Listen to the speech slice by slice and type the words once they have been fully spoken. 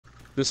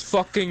This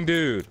fucking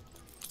dude.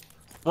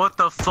 What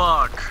the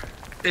fuck?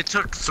 It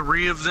took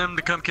 3 of them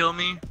to come kill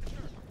me?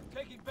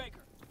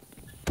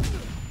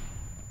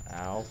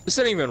 Ow. This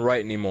ain't even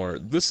right anymore.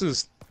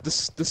 It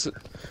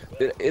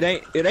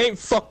ain't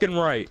fucking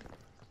right.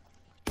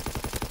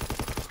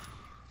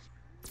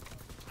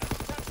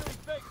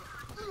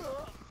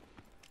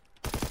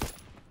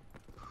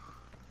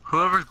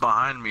 Whoever's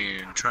behind me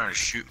and trying to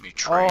shoot me,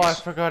 Trace. Oh, I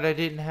forgot I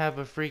didn't have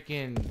a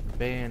freaking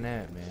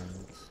bayonet, man.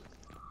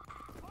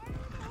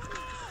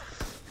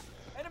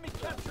 Enemy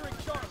capturing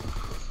Charlie.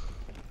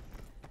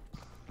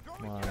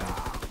 Come on.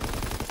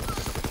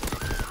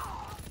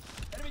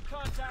 Enemy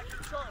contact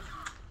at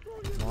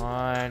Charlie. Come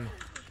on.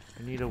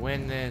 We need to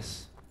win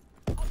this.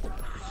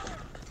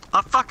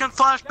 I fucking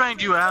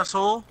flashbanged you,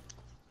 asshole.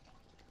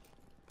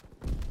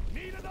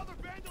 Need another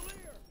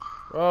bandolier.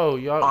 Bro,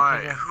 y'all.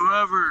 Alright,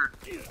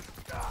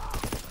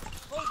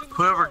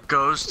 whoever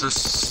goes to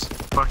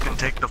fucking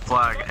take the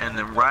flag, and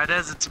then right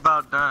as it's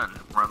about done,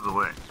 runs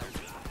away.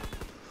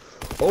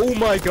 Oh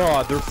my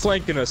god, they're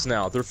flanking us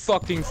now. They're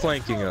fucking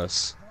flanking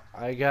us.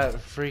 I got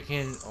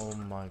freaking. Oh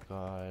my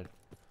god.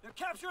 They're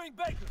capturing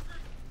Baker.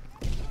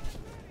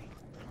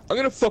 I'm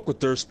gonna fuck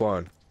with their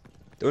spawn.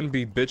 They wouldn't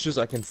be bitches,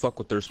 I can fuck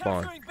with their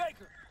spawn. Capturing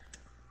Baker.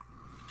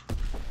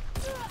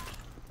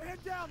 Man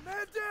down,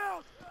 man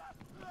down.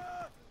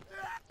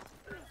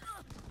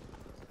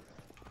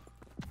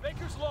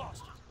 Baker's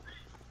lost.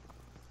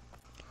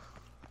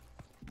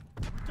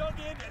 Dug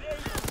in at 8.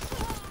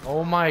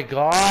 Oh my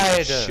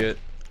god. Shit.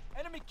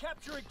 Enemy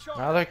capturing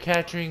Charlie. Now they're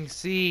capturing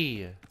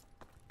C.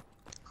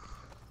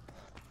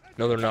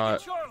 No, they're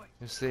not. Charlie.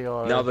 Yes, they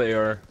are. Now they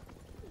are.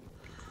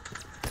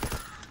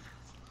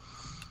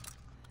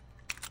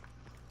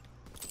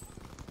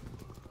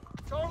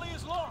 Charlie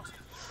is lost.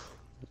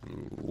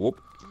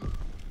 Whoop.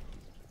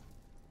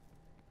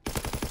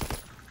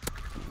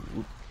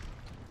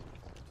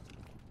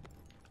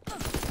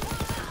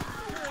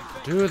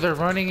 Dude, they're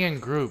running in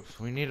groups.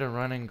 We need to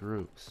run in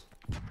groups.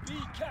 B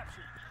captured.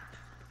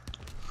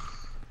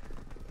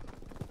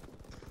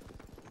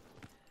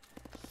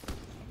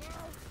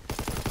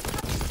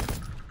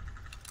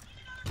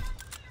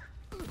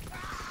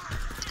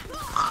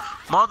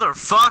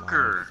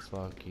 Motherfucker! My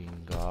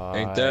fucking god.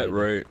 Ain't that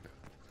right?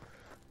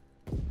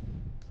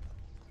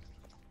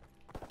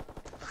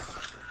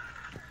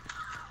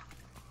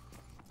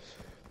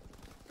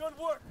 Good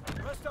work.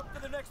 Rest up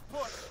for the next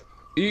push.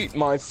 Eat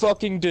my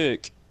fucking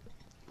dick.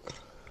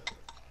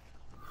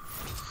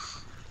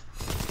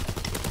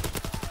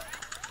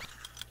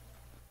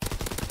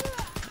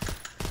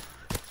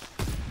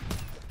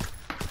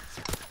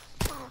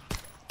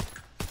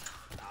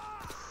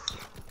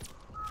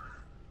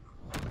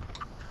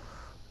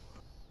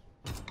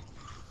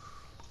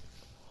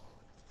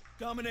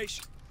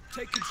 Domination.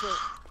 Take control.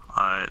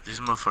 Alright, these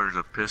motherfuckers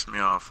have pissed me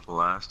off the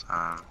last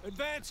time.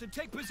 Advance and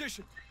take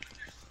position.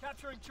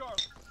 Capturing Charlie.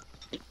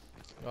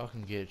 Y'all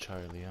can get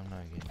Charlie. I'm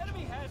not getting.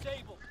 Enemy has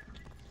Able.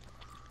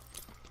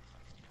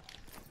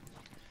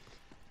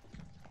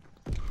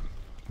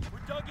 We're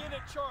dug in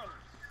at Charlie.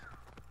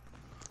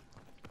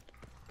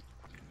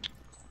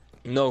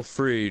 No,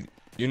 Freed.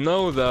 You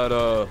know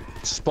that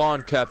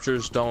spawn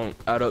captures don't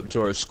add up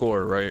to our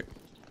score, right?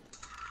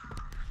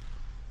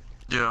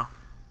 Yeah.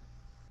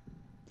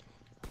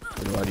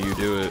 Then why do you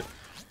do it?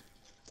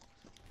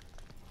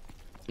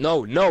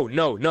 No, no,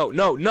 no, no,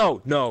 no,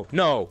 no, no,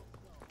 no.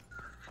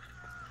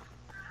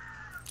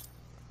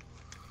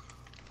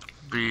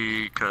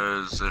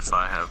 Because if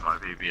I have my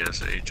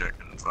BBSH, I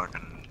can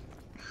fucking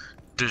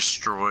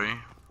destroy.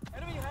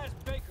 Enemy has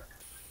Baker.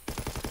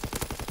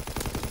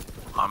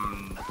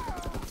 I'm...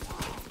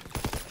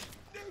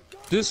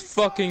 This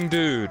fucking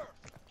dude.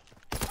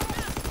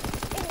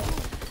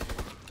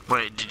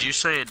 Wait, did you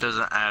say it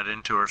doesn't add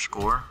into our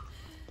score?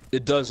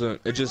 It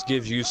doesn't. It just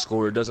gives you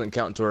score. It doesn't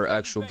count to our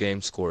actual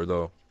game score,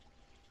 though.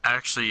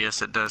 Actually,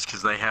 yes it does,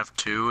 because they have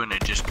 2 and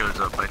it just goes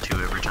up by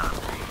 2 every time.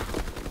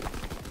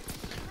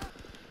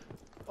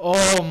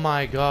 Oh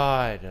my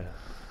god.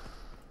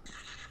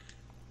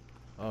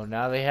 Oh,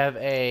 now they have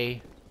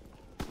A.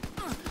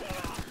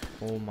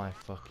 Oh my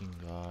fucking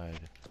god.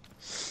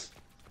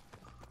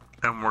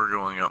 And we're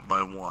going up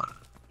by 1.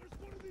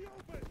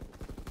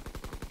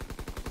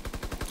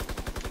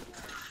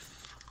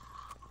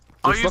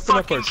 Are you fucking up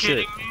our fucking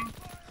kidding shit. me?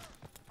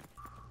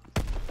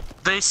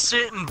 They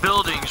sit in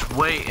buildings,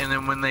 wait, and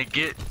then when they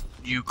get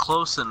you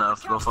close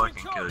enough, they'll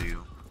fucking kill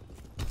you.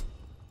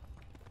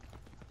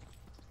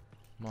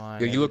 Yeah,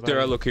 you look there,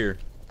 I look here.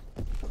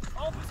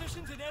 All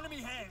positions in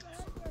enemy hands.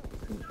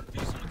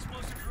 Diesel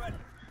explosives ready.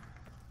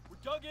 We're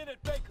dug in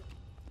at Baker.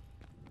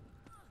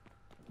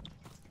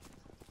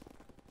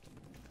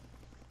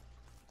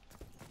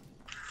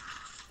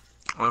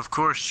 Well, of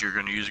course, you're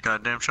gonna use a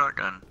goddamn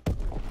shotgun.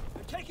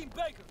 They're taking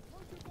Baker.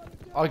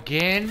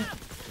 Again?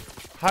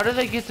 How do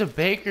they get to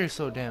Baker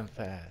so damn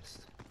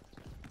fast?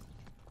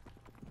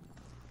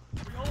 We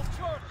hold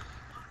Charlie.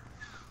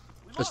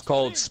 We It's lost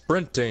called the lead.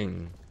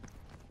 sprinting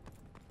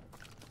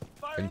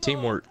Fire and low.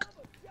 teamwork.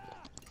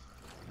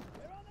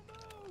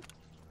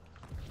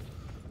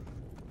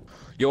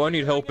 Yo, I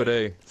need help at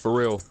A, for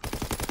real.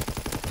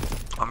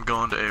 I'm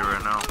going to A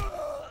right now.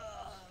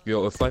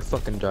 Yo, if I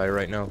fucking die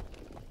right now.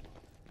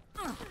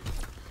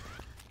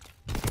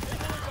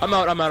 I'm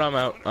out, I'm out, I'm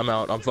out, I'm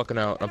out, I'm fucking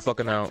out, I'm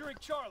fucking out. Capturing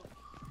Charlie.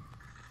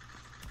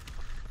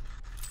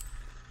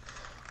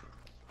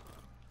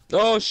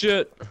 Oh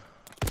shit!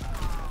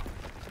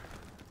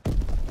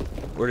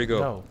 Where'd he go?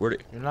 No,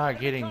 Where'd he? you're not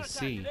getting Contact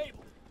C.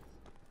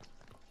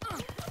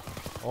 enabled.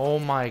 Oh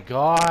my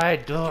god.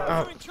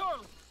 Capturing Charlie.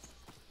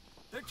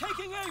 They're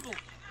taking Able.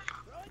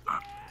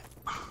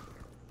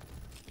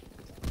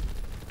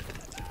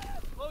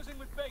 Closing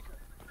with Baker.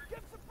 Get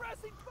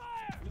suppressing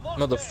fire. We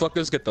lost A.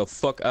 Motherfuckers, get the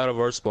fuck out of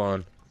our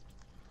spawn.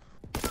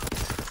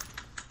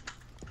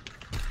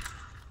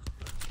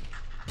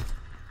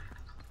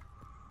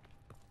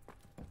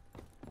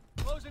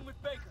 Closing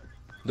with Baker.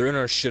 They're in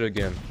our shit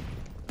again.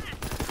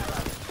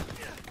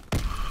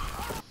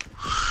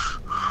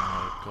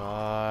 Oh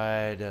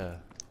god.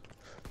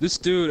 This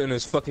dude and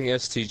his fucking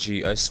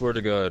STG, I swear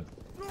to God.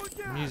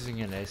 I'm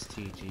using an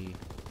STG.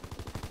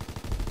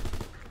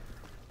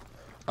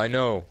 I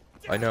know,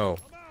 I know.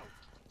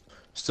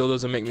 Still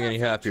doesn't make me any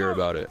happier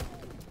about it.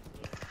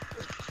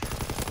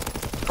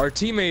 Our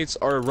teammates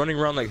are running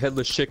around like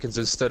headless chickens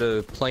instead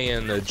of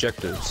playing the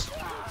objectives.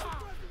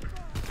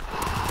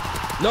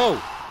 No!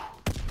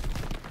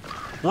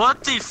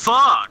 What the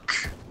fuck?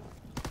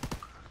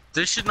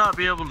 They should not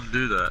be able to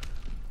do that.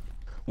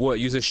 What,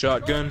 use a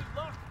shotgun?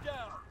 Locked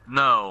down.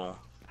 No.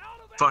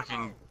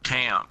 Fucking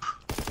camp.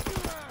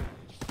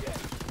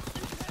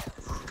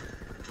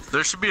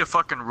 There should be a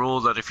fucking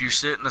rule that if you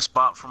sit in a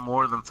spot for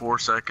more than 4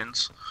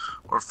 seconds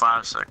or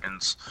 5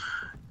 seconds,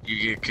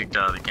 you get kicked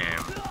out of the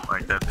game.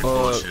 Like that's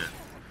bullshit.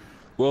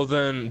 Well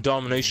then,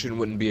 domination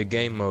wouldn't be a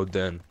game mode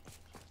then.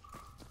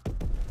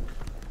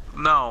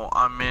 No,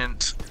 I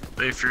meant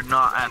if you're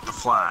not at the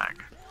flag.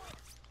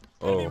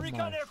 Oh. Enemy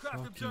recon My aircraft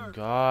fucking observed.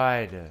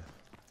 god.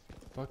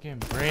 Fucking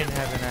brain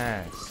having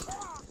ass.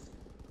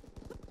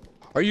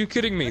 Are you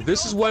kidding me?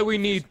 This is why we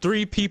need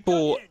 3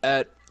 people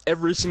at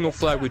every single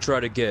flag we try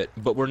to get,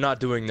 but we're not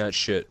doing that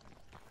shit.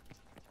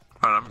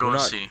 Alright, I'm going We're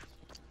to not- C.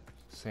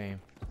 Same.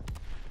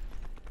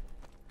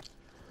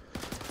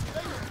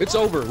 It's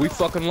over. We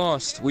fucking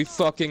lost. We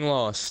fucking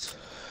lost.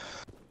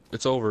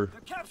 It's over. They're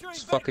capturing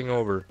It's Baker. fucking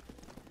over.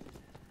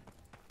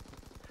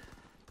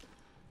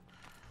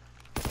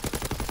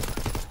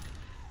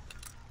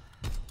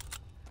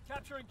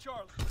 Capturing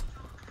Charlie.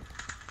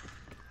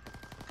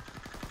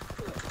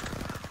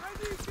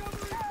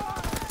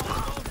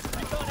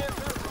 Recon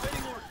aircraft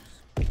awaiting orders.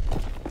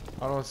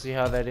 I don't see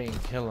how that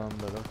didn't kill him,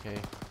 but okay.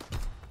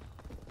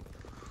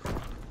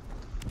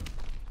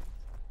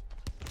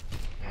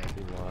 Yeah,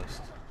 we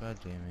lost. God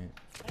damn it.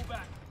 Pull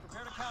back.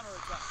 Prepare to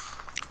counterattack.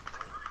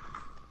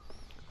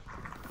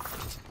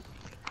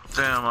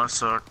 Damn, I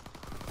suck.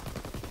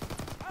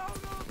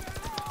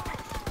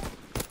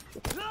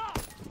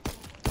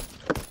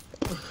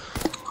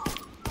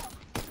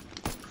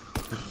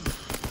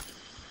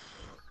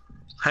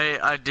 Hey,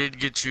 I did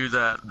get you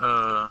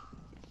that,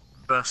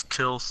 best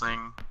kill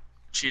thing,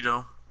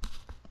 Cheeto.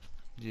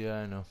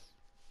 Yeah, I know.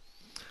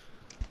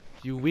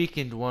 You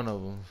weakened one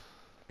of them.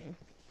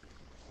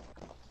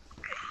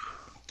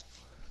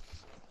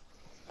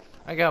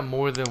 I got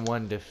more than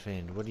one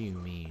defend. What do you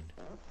mean?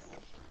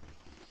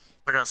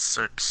 I got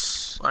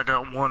 6. I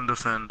got 1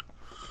 defend.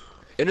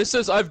 And it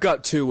says I've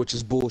got 2, which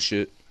is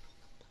bullshit.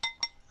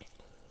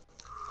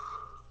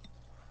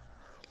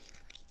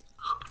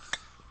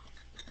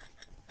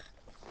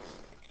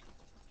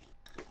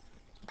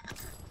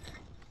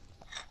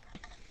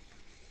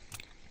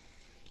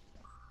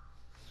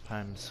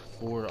 Times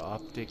 4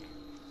 optic.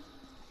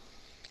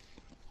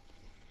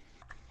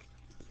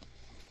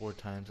 4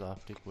 times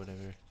optic,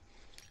 whatever.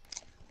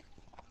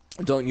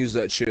 Don't use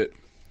that shit.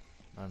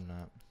 I'm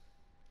not.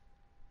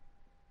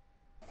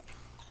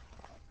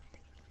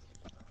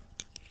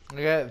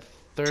 I got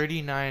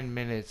 39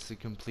 minutes to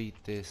complete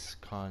this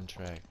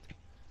contract.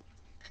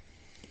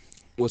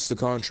 What's the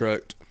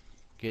contract?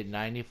 Get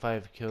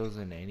 95 kills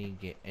in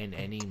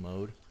any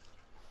mode.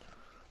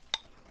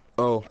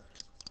 Oh.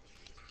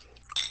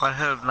 I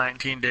have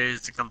 19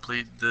 days to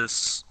complete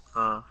this,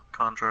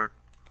 contract.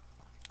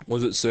 What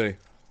does it say?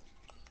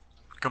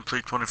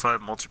 Complete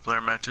 25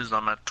 multiplayer matches.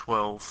 I'm at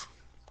 12.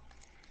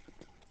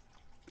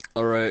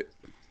 Alright.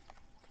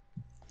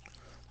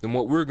 Then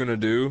what we're gonna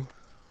do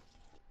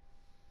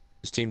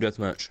is team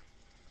deathmatch.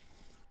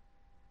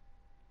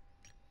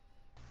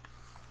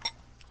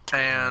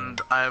 And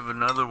I have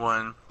another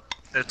one.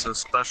 It's a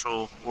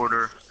special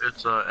order.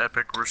 It's a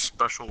epic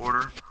special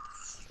order.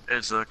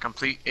 It's a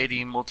complete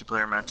 80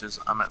 multiplayer matches.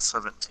 I'm at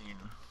 17.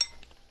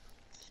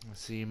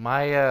 Let's see,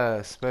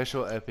 my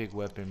special epic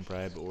weapon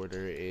bribe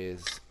order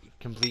is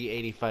complete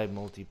 85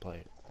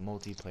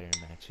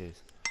 multiplayer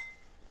matches.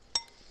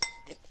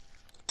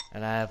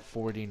 And I have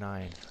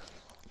 49.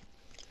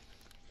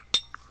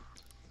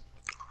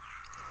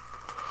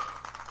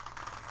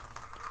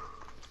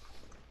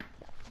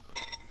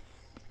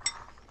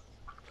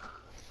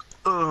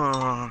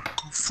 Ugh,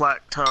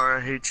 Flat Tower,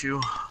 I hate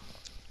you.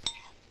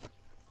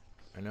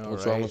 know,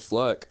 What's right? wrong with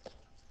Fleck?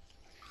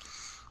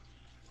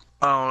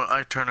 Oh,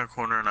 I turn a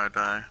corner and I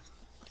die.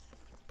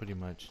 Pretty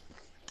much.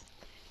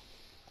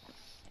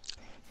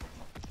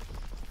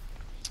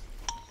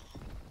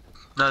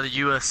 Now the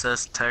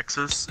USS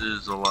Texas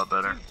is a lot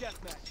better. Team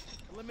deathmatch.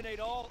 Eliminate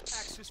all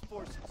Axis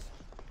forces.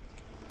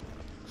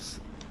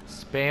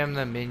 Spam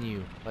the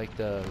menu, like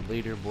the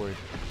leaderboard.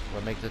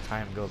 Will make the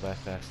time go by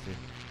faster.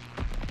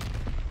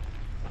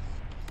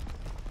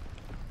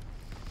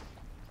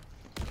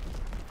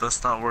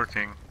 That's not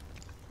working.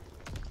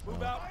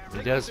 Move out. It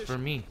Take does position.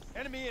 for me.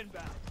 Enemy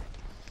inbound.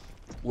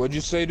 What'd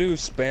you say, dude?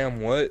 Spam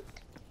what?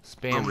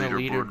 Spam the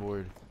leaderboard.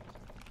 leaderboard.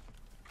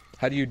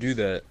 How do you do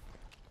that?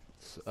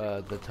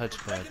 The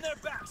touchpad. Breaking their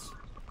backs.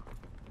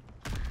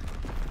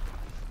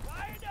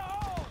 Fire in the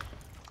hole.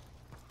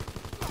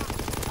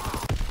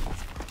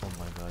 Oh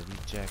my god, you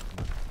jacked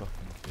my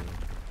fucking kill.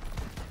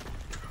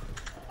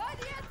 By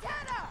the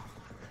antenna!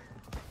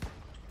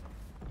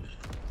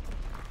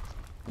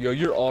 Yo,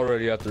 you're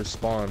already at their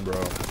spawn,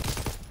 bro.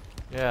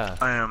 Yeah,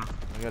 I am.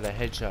 I got a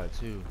headshot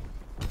too.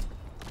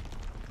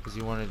 Cause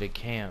you wanted to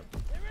camp.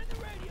 They're in the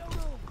radio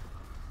room.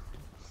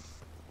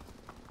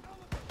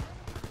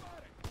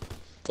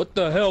 What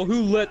the hell?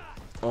 Who let?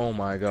 Oh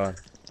my god.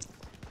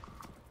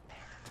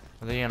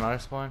 Are they in our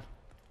spawn?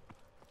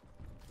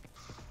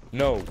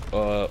 No,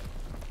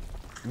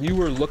 you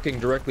were looking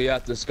directly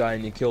at this guy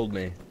and you killed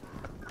me.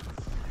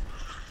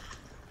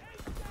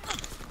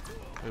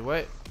 Wait,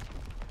 what?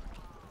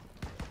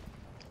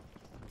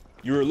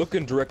 You were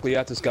looking directly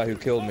at this guy who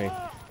killed me.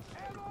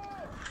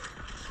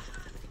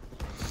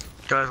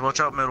 Guys, watch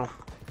out middle.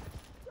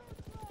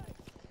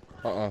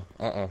 No,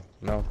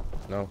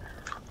 no.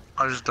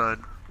 I just died.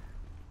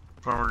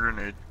 From a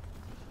grenade.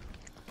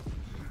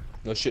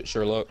 No shit,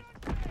 Sherlock.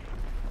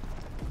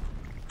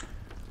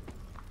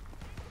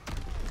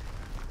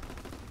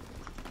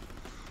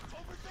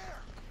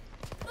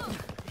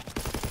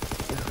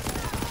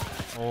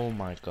 Oh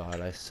my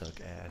god, I suck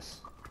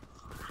ass.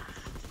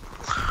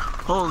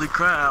 Holy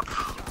crap.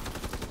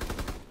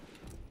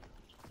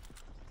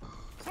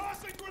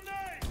 Tossing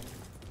grenade.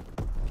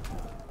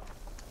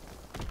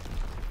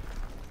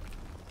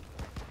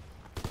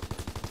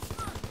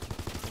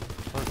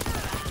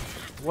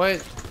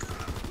 What?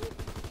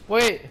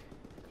 Wait!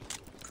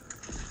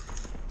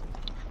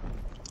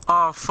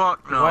 Oh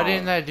fuck no. Why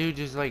didn't that dude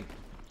just like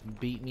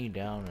beat me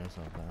down or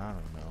something? I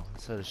don't know.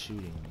 Instead of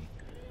shooting me.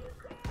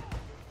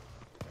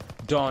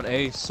 Don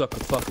A, suck a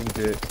fucking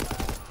dick.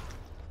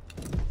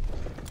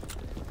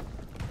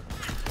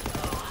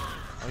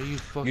 Are you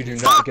fucking? You do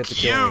not Fuck get the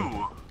kill.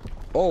 you!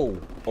 Oh,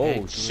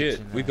 Hey, shit.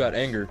 glitching We've got ass.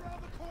 anger.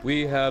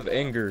 We have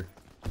anger.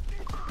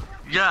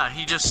 Yeah,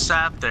 he just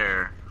sat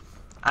there.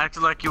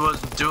 Acted like he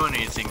wasn't doing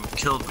anything,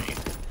 killed me.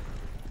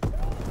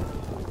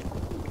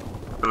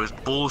 It was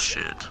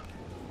bullshit.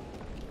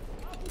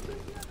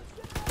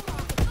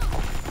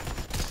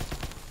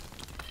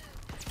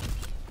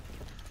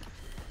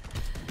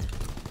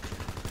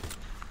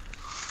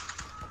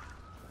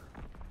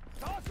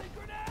 Tossing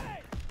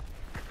grenade.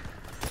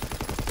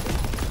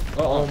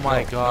 Oh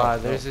my no,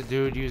 god, no, there's a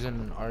dude using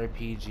an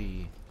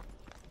RPG.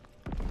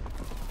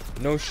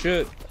 No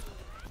shit.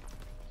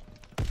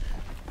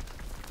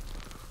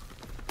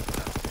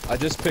 I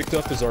just picked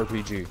up his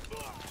RPG.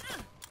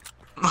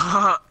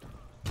 Can't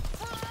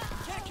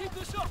keep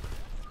this up.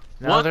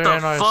 Now What they're the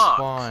in our fuck?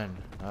 spawn.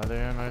 Now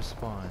they're in our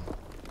spawn.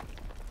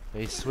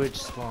 They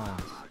switched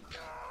spawns.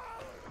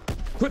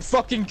 Quit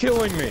fucking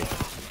killing me!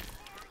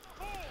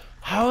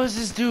 How is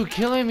this dude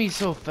killing me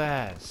so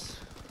fast?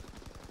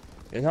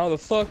 And how the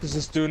fuck is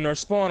this dude in our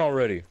spawn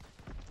already?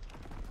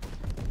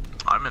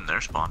 I'm in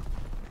their spawn.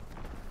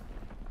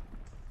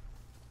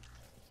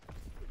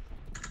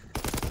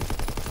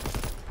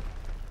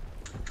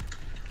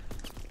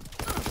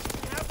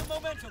 We have the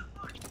momentum.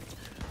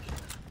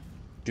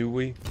 Do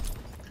we?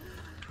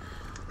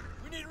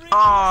 We need reinforcements.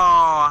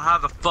 Oh, how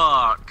the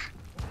fuck?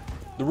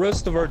 The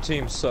rest of our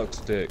team sucks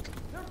dick.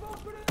 They're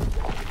both within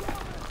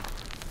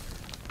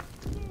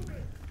the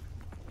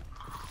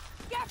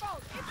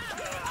Scaffold! It's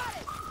got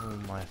it! Oh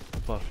my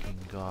fucking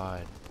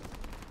god.